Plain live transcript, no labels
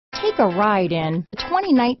Take a ride in the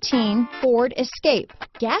 2019 Ford Escape.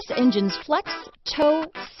 Gas engines flex, tow,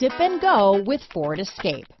 sip and go with Ford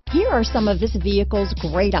Escape. Here are some of this vehicle's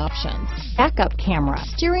great options: backup camera,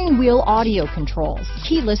 steering wheel audio controls,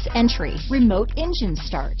 keyless entry, remote engine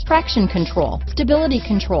start, traction control, stability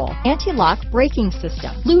control, anti-lock braking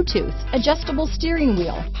system, Bluetooth, adjustable steering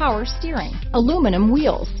wheel, power steering, aluminum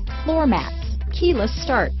wheels, floor mats, keyless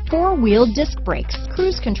start, four-wheel disc brakes,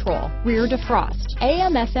 cruise control, rear defrost,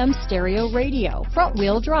 AM/FM stereo radio,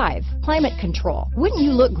 front-wheel drive, climate control. Wouldn't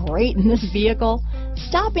you look great in this vehicle?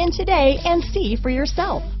 Stop in today and see for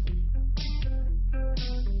yourself.